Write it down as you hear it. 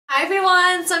Hi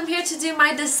everyone, so I'm here to do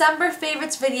my December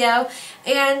favorites video,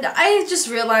 and I just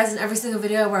realized in every single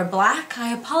video I wear black.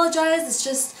 I apologize, it's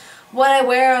just what I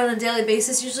wear on a daily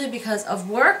basis, usually because of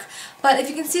work. But if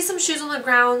you can see some shoes on the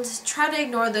ground, try to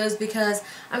ignore those because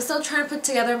I'm still trying to put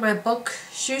together my book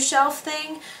shoe shelf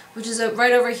thing, which is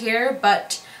right over here.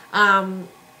 But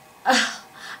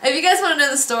if you guys want to know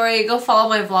the story, go follow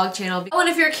my vlog channel. Oh, and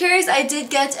if you're curious, I did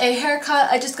get a haircut.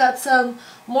 I just got some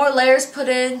more layers put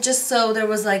in just so there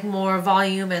was like more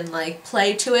volume and like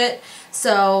play to it.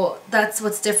 So that's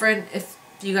what's different, if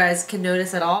you guys can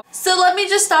notice at all. So let me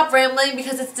just stop rambling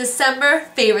because it's December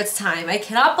favorites time. I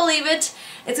cannot believe it.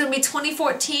 It's going to be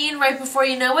 2014 right before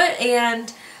you know it,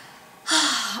 and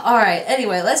alright,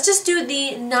 anyway, let's just do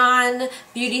the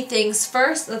non-beauty things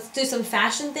first. Let's do some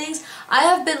fashion things. I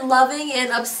have been loving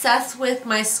and obsessed with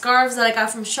my scarves that I got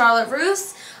from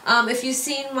RUsse. If you've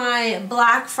seen my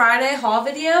Black Friday haul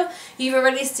video, you've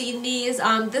already seen these.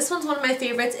 This one's one of my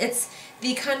favorites. It's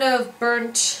the kind of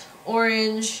burnt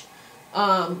orange,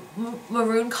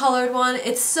 maroon colored one.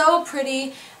 It's so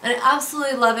pretty and I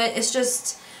absolutely love it. It's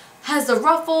just has the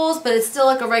ruffles, but it's still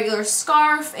like a regular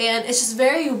scarf, and it's just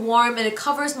very warm and it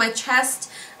covers my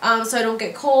chest so I don't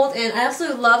get cold. And I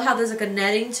absolutely love how there's like a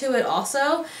netting to it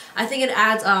also. I think it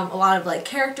adds a lot of like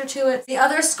character to it. The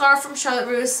other scarf from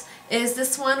RUsse is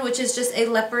this one, which is just a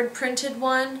leopard printed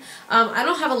one. I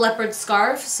don't have a leopard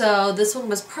scarf, so this one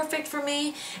was perfect for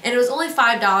me, and it was only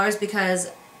 $5 because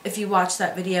if you watch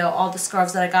that video, all the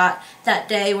scarves that I got that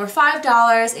day were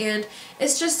 $5, and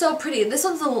it's just so pretty. This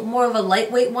one's more of a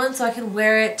lightweight one, so I can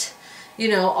wear it, you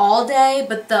know, all day,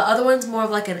 but the other one's more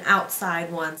of like an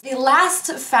outside one. The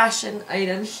last fashion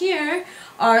item here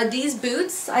are these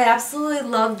boots. I absolutely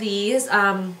love these.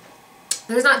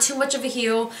 There's not too much of a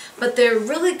heel, but they're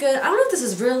really good. I don't know if this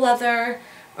is real leather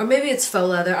or maybe it's faux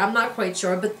leather, I'm not quite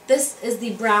sure, but this is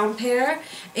the brown pair,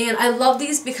 and I love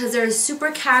these because they're super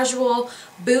casual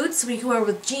boots. You can wear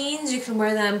with jeans, you can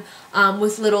wear them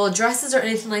with little dresses or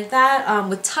anything like that,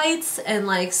 with tights and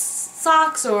like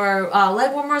socks or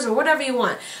leg warmers or whatever you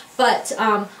want. But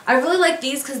I really like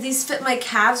these because these fit my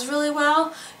calves really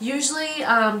well. Usually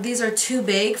these are too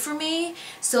big for me,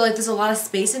 so like there's a lot of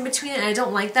space in between and I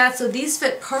don't like that. So these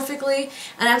fit perfectly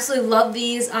and I absolutely love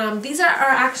these. These are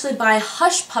actually by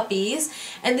Hush Puppies,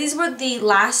 and these were the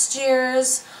last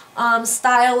year's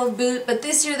style of boot, but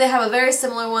this year they have a very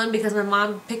similar one because my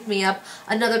mom picked me up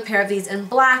another pair of these in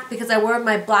black because I wear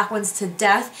my black ones to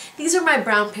death. These are my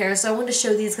brown pairs, so I wanted to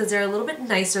show these because they're a little bit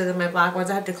nicer than my black ones.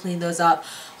 I had to clean those up.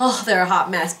 Oh, they're a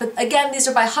hot mess. But again, these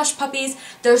are by Hush Puppies.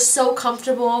 They're so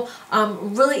comfortable,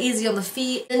 really easy on the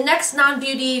feet. The next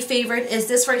non-beauty favorite is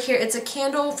this right here. It's a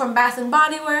candle from Bath &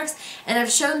 Body Works, and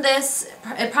I've shown this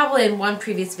probably in one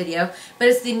previous video, but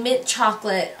it's the mint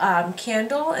chocolate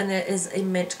candle, and it is a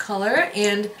mint color,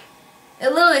 and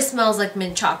it literally smells like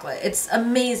mint chocolate. It's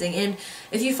amazing, and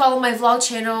if you follow my vlog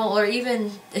channel or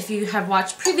even if you have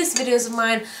watched previous videos of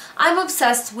mine, I'm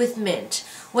obsessed with mint.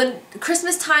 When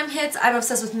Christmas time hits, I'm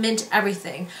obsessed with mint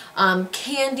everything.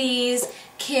 Candies,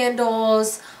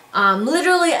 candles,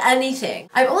 literally anything.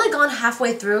 I've only gone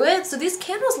halfway through it, so these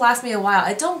candles last me a while.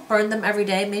 I don't burn them every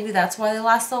day, maybe that's why they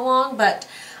last so long, but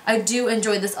I do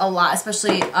enjoy this a lot,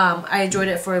 especially I enjoyed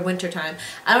it for winter time.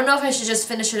 I don't know if I should just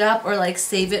finish it up or like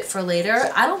save it for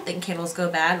later. I don't think candles go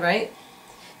bad, right?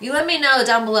 You let me know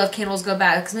down below if candles go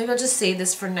bad, because maybe I'll just save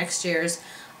this for next year's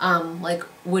like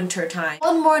winter time.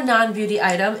 One more non-beauty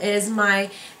item is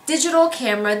my digital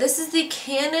camera. This is the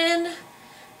Canon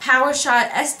Powershot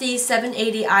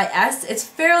SD780IS. It's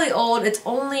fairly old. It's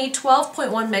only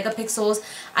 12.1 megapixels.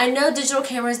 I know digital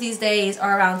cameras these days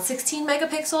are around 16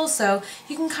 megapixels, so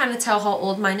you can kind of tell how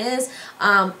old mine is.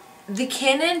 The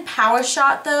Canon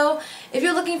Powershot though, if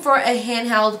you're looking for a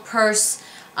handheld purse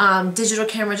digital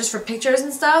camera just for pictures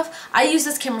and stuff, I use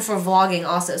this camera for vlogging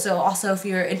also. So also if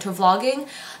you're into vlogging,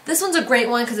 this one's a great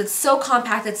one because it's so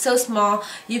compact, it's so small.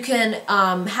 You can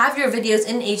have your videos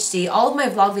in HD. All of my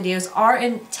vlog videos are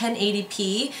in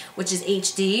 1080p, which is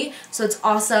HD, so it's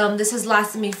awesome. This has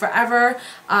lasted me forever.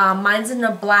 Mine's in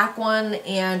a black one,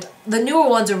 and the newer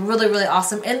ones are really, really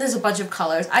awesome, and there's a bunch of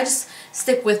colors. I just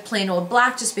stick with plain old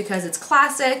black just because it's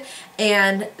classic,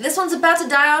 and this one's about to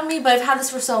die on me, but I've had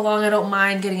this for so long I don't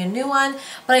mind getting a new one.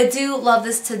 But I do love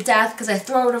this to death because I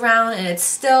throw it around and it's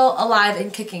still alive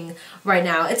and kicking right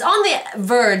now. It's on the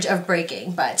verge of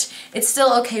breaking, but it's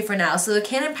still okay for now. So the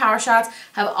Canon Powershots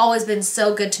have always been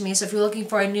so good to me. So if you're looking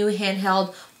for a new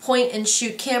handheld point and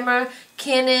shoot camera,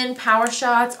 Canon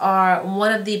Powershots are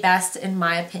one of the best in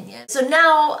my opinion. So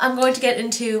now I'm going to get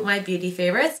into my beauty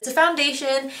favorites. It's a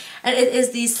foundation and it is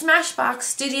the Smashbox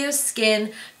Studio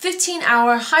Skin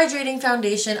 15-hour hydrating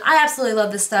foundation. I absolutely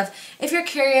love this stuff. If you're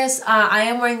curious, I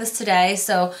am wearing this today,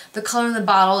 so the color in the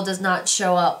bottle does not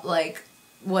show up like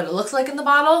what it looks like in the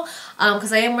bottle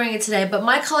because I am wearing it today, but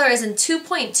my color is in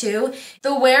 2.2.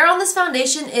 The wear on this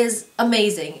foundation is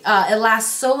amazing. It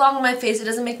lasts so long on my face. It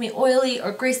doesn't make me oily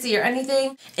or greasy or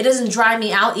anything. It doesn't dry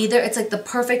me out either. It's like the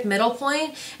perfect middle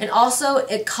point, and also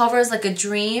it covers like a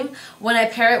dream. When I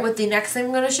pair it with the next thing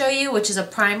I'm going to show you, which is a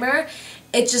primer,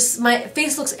 it just, my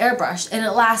face looks airbrushed and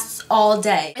it lasts all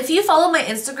day. If you follow my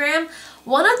Instagram,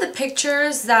 one of the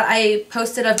pictures that I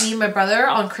posted of me and my brother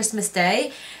on Christmas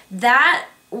Day, that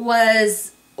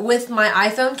was with my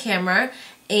iPhone camera,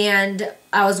 and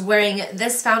I was wearing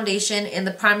this foundation and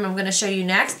the primer I'm going to show you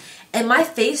next, and my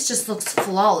face just looks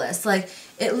flawless. Like,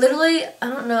 it literally, I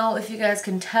don't know if you guys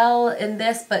can tell in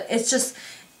this, but it's just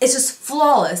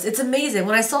flawless. It's amazing.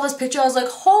 When I saw this picture, I was like,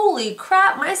 holy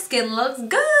crap, my skin looks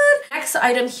good. Next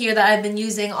item here that I've been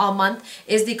using all month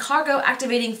is the Cargo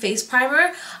Activating Face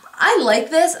Primer. I like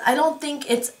this. I don't think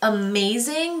it's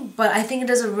amazing, but I think it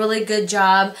does a really good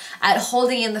job at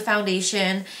holding in the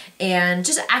foundation and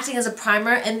just acting as a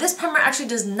primer. And this primer actually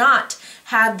does not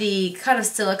have the kind of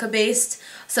silica based,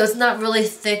 so it's not really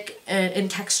thick in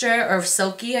texture or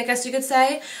silky, I guess you could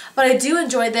say. But I do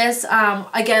enjoy this.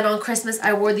 Again, on Christmas,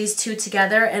 I wore these two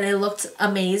together and it looked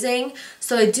amazing.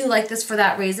 So I do like this for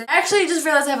that reason. I actually just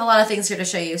realized I have a lot of things here to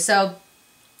show you. So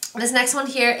this next one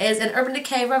here is an Urban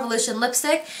Decay Revolution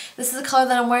lipstick. This is the color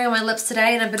that I'm wearing on my lips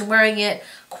today, and I've been wearing it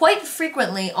quite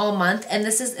frequently all month, and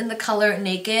this is in the color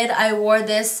Naked. I wore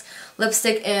this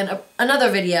lipstick in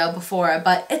another video before,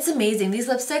 but it's amazing. These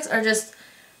lipsticks are just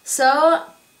so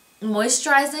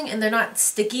moisturizing, and they're not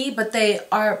sticky, but they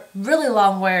are really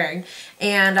long wearing,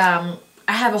 and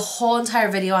I have a whole entire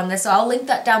video on this, so I'll link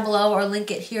that down below or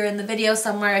link it here in the video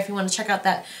somewhere if you want to check out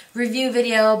that review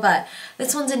video. But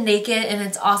this one's in Naked and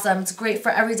it's awesome. It's great for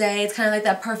every day. It's kind of like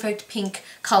that perfect pink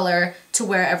color to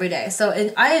wear every day. So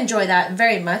I enjoy that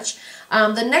very much.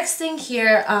 The next thing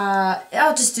here,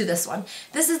 I'll just do this one.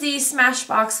 This is the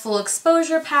Smashbox Full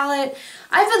Exposure Palette.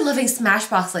 I've been loving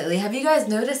Smashbox lately. Have you guys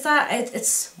noticed that?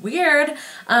 It's weird.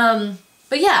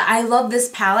 But yeah, I love this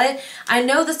palette. I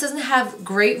know this doesn't have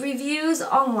great reviews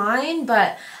online,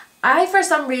 but I, for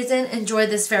some reason, enjoy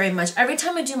this very much. Every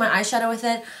time I do my eyeshadow with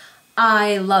it,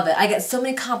 I love it. I get so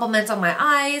many compliments on my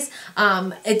eyes.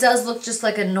 It does look just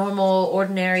like a normal,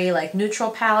 ordinary, like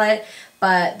neutral palette,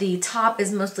 but the top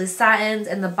is mostly satins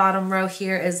and the bottom row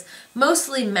here is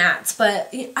mostly mattes,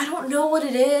 but I don't know what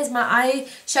it is. My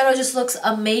eyeshadow just looks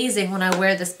amazing when I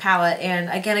wear this palette, and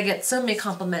again, I get so many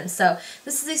compliments. So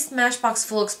this is the Smashbox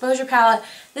Full Exposure Palette.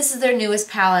 This is their newest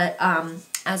palette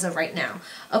as of right now.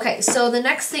 Okay, so the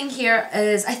next thing here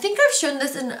is, I think I've shown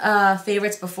this in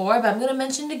favorites before, but I'm going to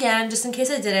mention it again just in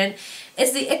case I didn't.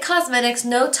 It's the IT Cosmetics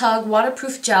No Tug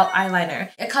Waterproof Gel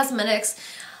Eyeliner. IT Cosmetics,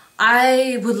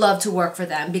 I would love to work for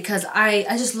them because I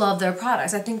just love their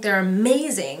products. I think they're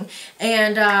amazing.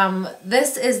 And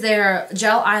this is their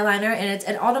gel eyeliner, and it's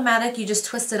an automatic, you just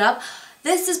twist it up.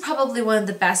 This is probably one of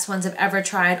the best ones I've ever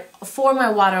tried for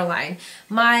my waterline.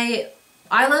 My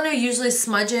eyeliner usually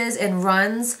smudges and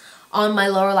runs on my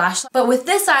lower lash line, but with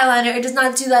this eyeliner, it does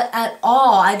not do that at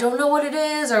all. I don't know what it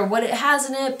is or what it has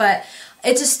in it, but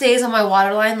it just stays on my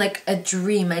waterline like a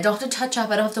dream. I don't have to touch up,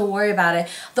 I don't have to worry about it.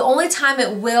 The only time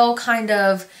it will kind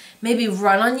of maybe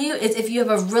run on you is if you have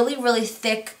a really, really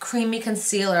thick, creamy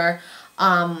concealer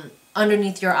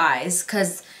underneath your eyes,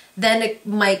 because then it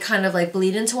might kind of like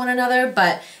bleed into one another.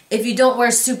 But if you don't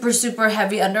wear super, super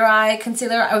heavy under eye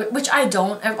concealer, which I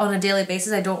don't on a daily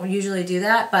basis, I don't usually do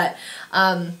that, but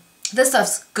this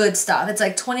stuff's good stuff. It's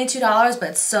like $22, but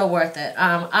it's so worth it.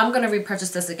 I'm going to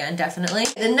repurchase this again, definitely.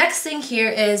 The next thing here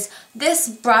is this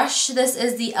brush. This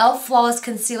is the e.l.f. Flawless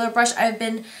Concealer Brush. I've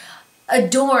been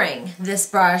adoring this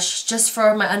brush just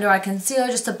for my under eye concealer,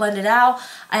 just to blend it out.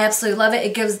 I absolutely love it.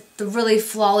 It gives the really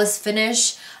flawless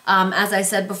finish. As I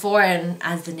said before, and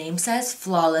as the name says,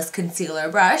 flawless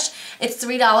concealer brush. It's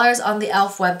 $3 on the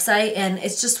e.l.f. website, and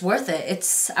it's just worth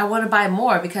it. I want to buy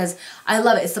more because I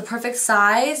love it. It's the perfect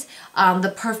size,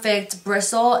 the perfect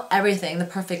bristle, everything, the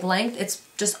perfect length. It's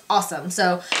just awesome.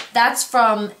 So that's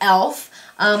from e.l.f.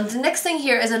 The next thing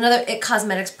here is another IT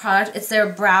Cosmetics product. It's their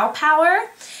Brow Power,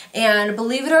 and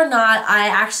believe it or not, I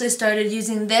actually started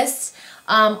using this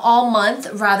all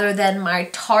month rather than my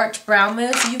Tarte Brow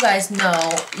Mousse. You guys know,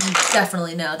 you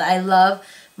definitely know that I love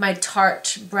my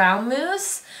Tarte Brow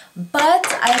Mousse. But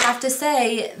I have to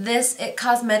say, this IT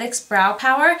Cosmetics Brow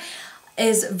Power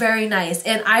is very nice.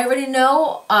 And I already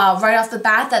know right off the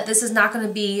bat that this is not going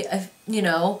to be, you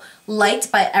know, liked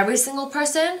by every single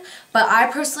person, but I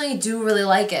personally do really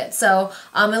like it. So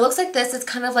it looks like this. It's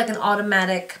kind of like an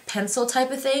automatic pencil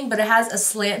type of thing, but it has a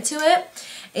slant to it.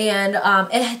 And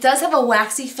it does have a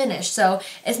waxy finish, so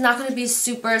it's not going to be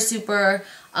super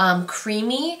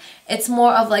creamy. It's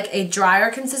more of like a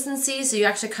drier consistency, so you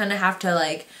actually kind of have to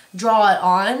like draw it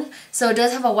on. So it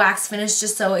does have a wax finish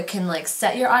just so it can like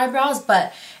set your eyebrows,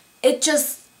 but it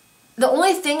just, the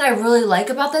only thing I really like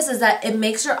about this is that it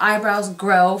makes your eyebrows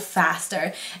grow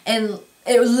faster, and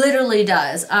it literally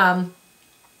does.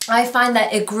 I find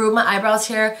that it grew my eyebrows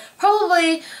here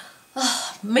probably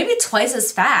maybe twice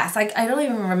as fast. I don't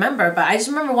even remember, but I just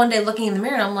remember one day looking in the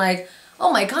mirror and I'm like,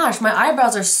 oh my gosh, my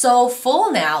eyebrows are so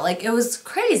full now. Like, it was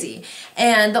crazy.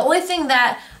 And the only thing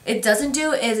that it doesn't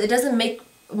do is it doesn't make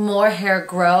more hair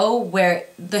grow where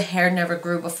the hair never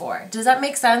grew before. Does that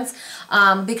make sense?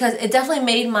 Because it definitely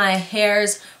made my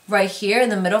hairs right here in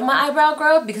the middle of my eyebrow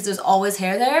grow because there's always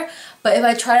hair there. But if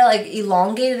I try to like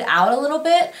elongate it out a little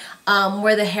bit,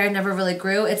 where the hair never really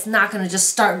grew, it's not going to just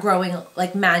start growing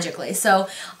like magically. So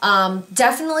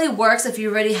definitely works if you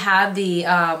already have the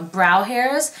brow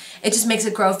hairs. It just makes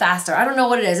it grow faster. I don't know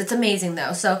what it is. It's amazing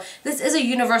though. So this is a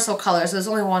universal color, so there's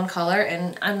only one color,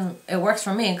 and it works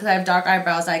for me because I have dark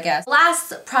eyebrows, I guess.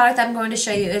 Last product I'm going to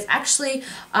show you is actually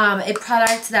a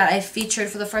product that I featured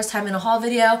for the first time in a haul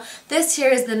video. This here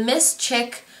is the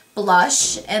Ms.Chick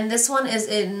blush, and this one is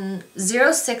in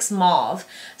 06 Mauve.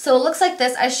 So it looks like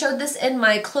this. I showed this in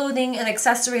my clothing and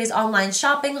accessories online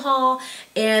shopping haul,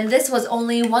 and this was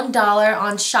only $1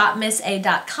 on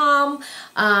shopmissa.com.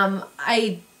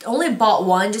 I only bought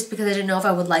one just because I didn't know if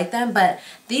I would like them, but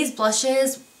these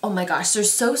blushes, oh my gosh, they're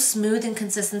so smooth in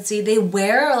consistency. They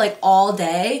wear like all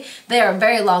day. They are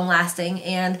very long lasting,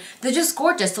 and they're just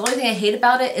gorgeous. The only thing I hate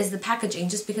about it is the packaging,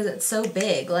 just because it's so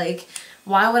big. Like,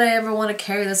 why would I ever want to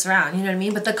carry this around? You know what I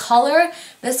mean? But the color,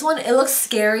 this one, it looks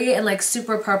scary and like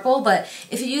super purple, but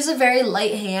if you use a very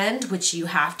light hand, which you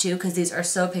have to because these are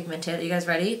so pigmented. Are you guys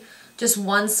ready? Just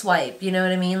one swipe, you know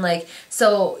what I mean? Like,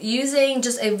 so using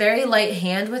just a very light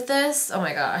hand with this, oh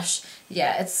my gosh.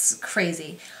 Yeah, it's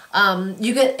crazy.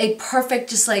 You get a perfect,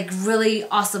 just like really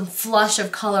awesome flush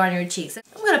of color on your cheeks.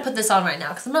 I'm going to put this on right now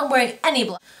because I'm not wearing any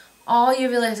blush. All you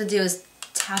really have to do is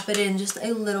tap it in just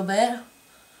a little bit.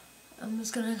 I'm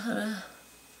just going to kind of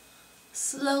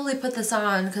slowly put this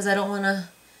on because I don't want to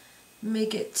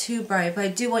make it too bright, but I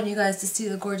do want you guys to see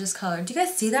the gorgeous color. Do you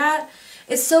guys see that?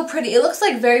 It's so pretty. It looks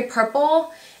like very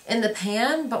purple in the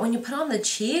pan, but when you put on the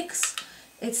cheeks,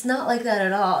 it's not like that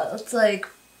at all. It's like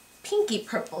pinky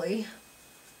purpley,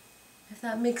 if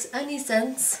that makes any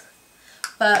sense.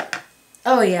 But,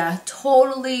 oh yeah,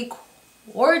 totally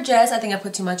gorgeous. I think I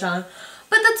put too much on,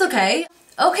 but that's okay.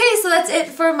 Okay, so that's it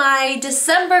for my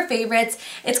December favorites.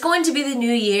 It's going to be the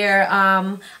new year.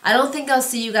 I don't think I'll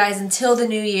see you guys until the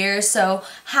new year, so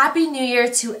Happy New Year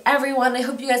to everyone. I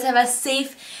hope you guys have a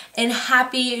safe and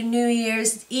happy New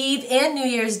Year's Eve and New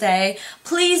Year's Day.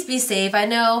 Please be safe. I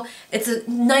know it's a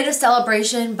night of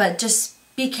celebration, but just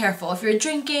be careful. If you're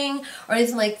drinking or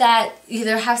anything like that,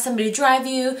 either have somebody drive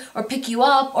you or pick you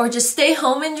up, or just stay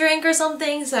home and drink or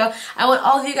something. So I want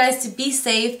all of you guys to be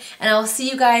safe, and I will see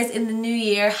you guys in the new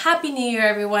year. Happy New Year,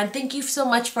 everyone. Thank you so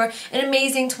much for an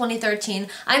amazing 2013.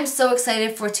 I'm so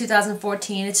excited for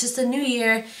 2014. It's just a new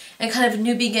year and kind of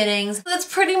new beginnings. So that's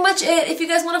pretty much it. If you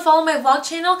guys want to follow my vlog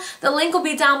channel, the link will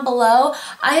be down below.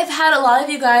 I have had a lot of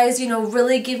you guys, you know,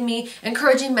 really give me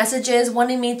encouraging messages,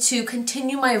 wanting me to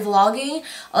continue my vlogging,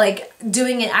 like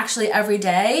doing it actually every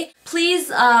day. Please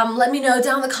let me know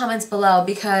down in the comments below,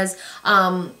 because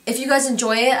if you guys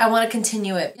enjoy it, I want to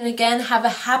continue it. And again, have a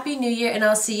happy new year, and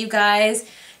I'll see you guys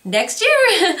next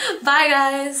year. Bye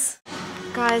guys.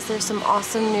 Guys, there's some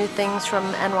awesome new things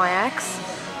from NYX.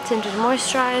 Tinted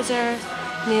moisturizer,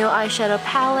 new eyeshadow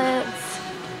palettes,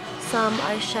 some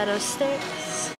eyeshadow sticks.